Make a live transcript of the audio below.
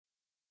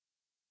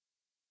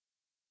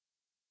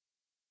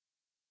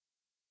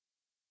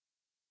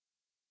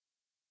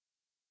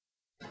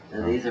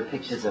And these are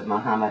pictures of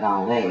Muhammad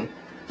Ali.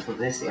 So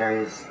this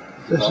area is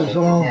This is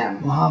all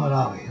Muhammad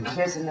Ali.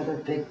 Here's another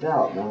big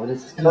belt. Now, what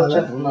is this? Coach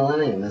of the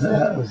Millennium, isn't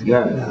That it? was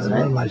Yours,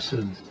 one of my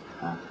students.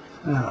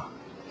 Yeah.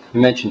 You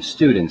mentioned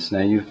students. Now,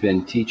 you've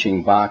been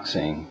teaching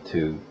boxing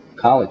to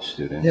college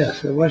students.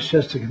 Yes, at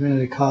Westchester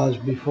Community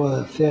College, before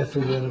that,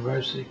 Fairfield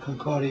University,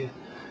 Concordia,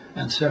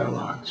 and Sarah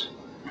Lawrence.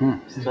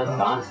 He's been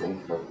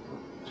boxing for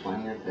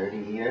 20 or 30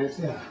 years.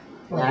 Yeah.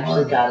 We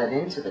actually got it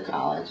into the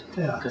college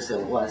Yeah. because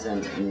it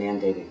wasn't a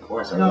mandated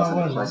course. Or No,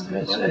 it it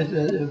wasn't.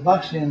 wasn't.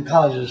 Boxing in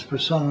college is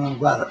persona non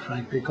grata,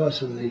 Frank,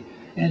 because of the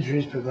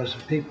injuries, because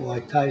of people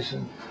like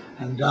Tyson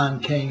and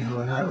Don King who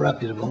are not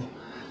reputable.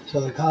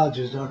 So the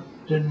colleges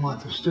didn't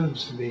want the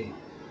students to be.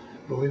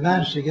 But we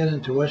managed to get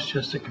into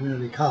Westchester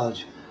Community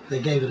College. They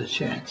gave it a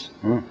chance.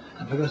 And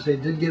because they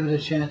did give it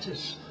a chance,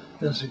 it's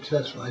been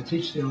successful. I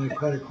teach the only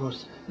credit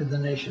course in the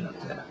nation up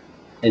there.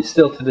 And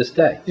still to this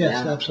day.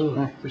 Yes,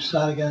 absolutely. We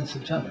start again in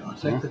September. You want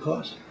to take the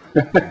course?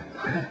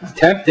 It's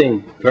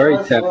tempting, very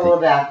Tell us a little tempting.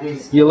 about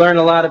these. You learn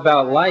a lot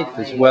about life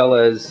as well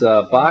as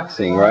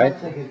boxing, Well, right? I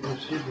think it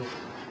gives people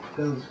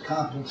builds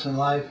confidence in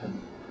life.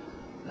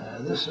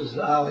 And this is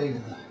Ali,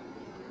 the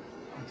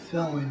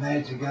film we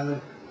made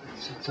together.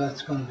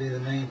 That's going to be the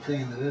main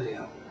thing in the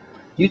video.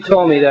 You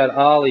told me that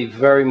Ali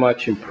very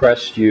much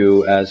impressed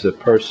you as a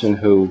person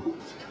who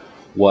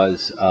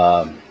was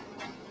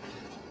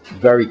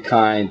very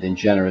kind and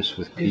generous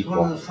with He's one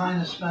of people. the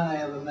finest men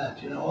I ever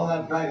met. You know, all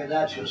that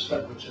braggadocio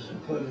stuff which is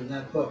included in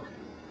that book.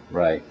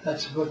 Right.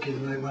 That's a book you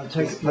really want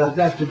to take. You'll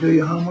have to do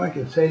your homework.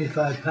 It's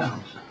 85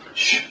 pounds.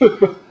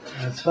 Sure.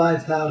 That's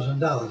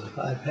 $5,000 if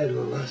I paid a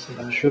little less than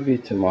that.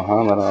 Tribute to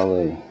Muhammad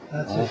Ali.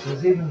 That's it.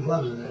 There's even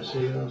gloves in there, so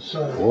you don't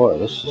soil. Boy,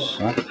 this is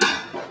something.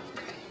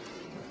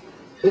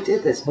 Who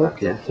did this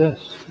book? Look at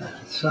this.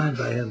 It's signed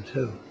by him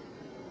too.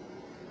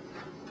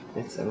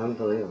 It's an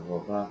unbelievable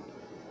book.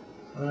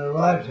 When it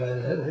arrived,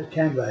 it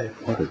came by.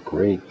 What a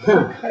great.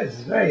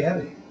 It's very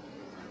heavy.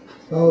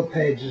 All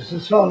pages.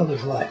 It's all of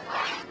his life.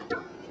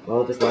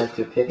 All of his life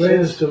through pictures.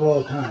 Greatest of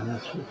all time.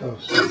 That's what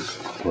those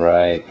say.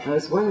 Right. I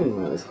was wondering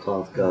what it was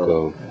called. Go.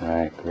 Go.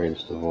 Right.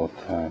 Greatest of all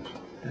time.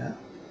 Yeah.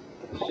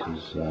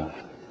 This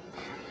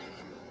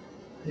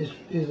is.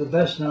 He's the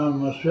best known,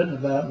 most written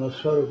about,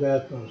 most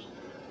photographed, most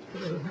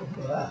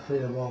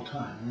athlete of all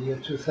time. In the year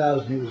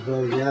 2000, he was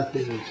voted the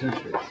athlete of the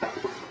century.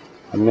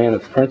 A man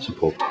of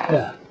principle.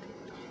 Yeah.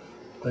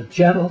 A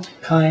gentle,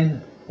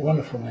 kind,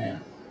 wonderful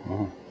man.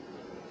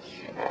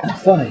 And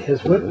funny.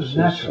 His wit was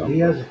natural. He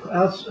has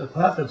a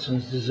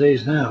Parkinson's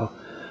disease now,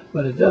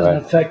 but it doesn't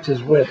affect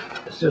his wit.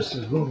 It's just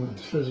his movement,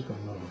 his physical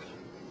movement.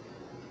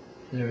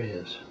 There he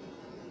is.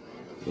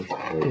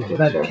 He's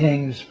met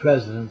kings,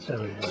 presidents,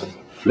 everybody.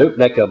 Float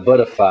like a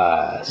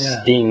butterfly,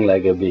 Yeah. sting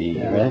like a bee,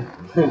 Yeah.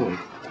 right?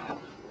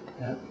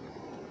 Yeah.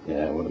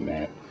 Yeah, what a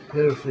man.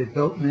 Beautifully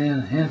built man,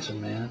 a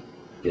handsome man.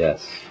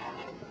 Yes.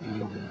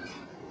 And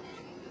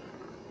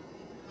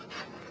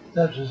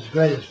that was his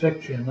greatest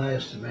victory in my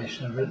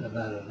estimation. I've written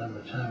about it a number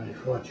of times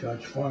before.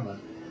 George Foreman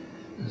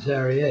in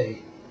Zaire,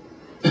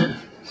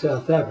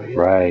 South Africa.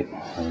 Right.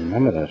 I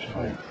remember that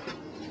fight.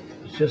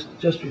 It was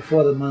just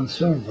before the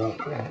monsoon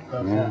broke out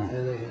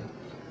there.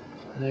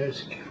 And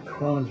there's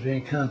Crohn's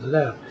being counted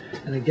out.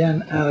 And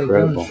again, Ali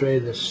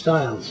demonstrated the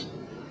styles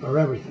are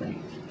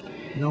everything.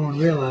 No one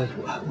realized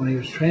when he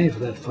was training for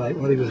that fight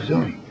what he was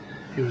doing.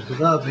 He was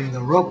developing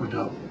the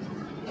rope-a-dope.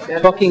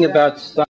 Talking about style.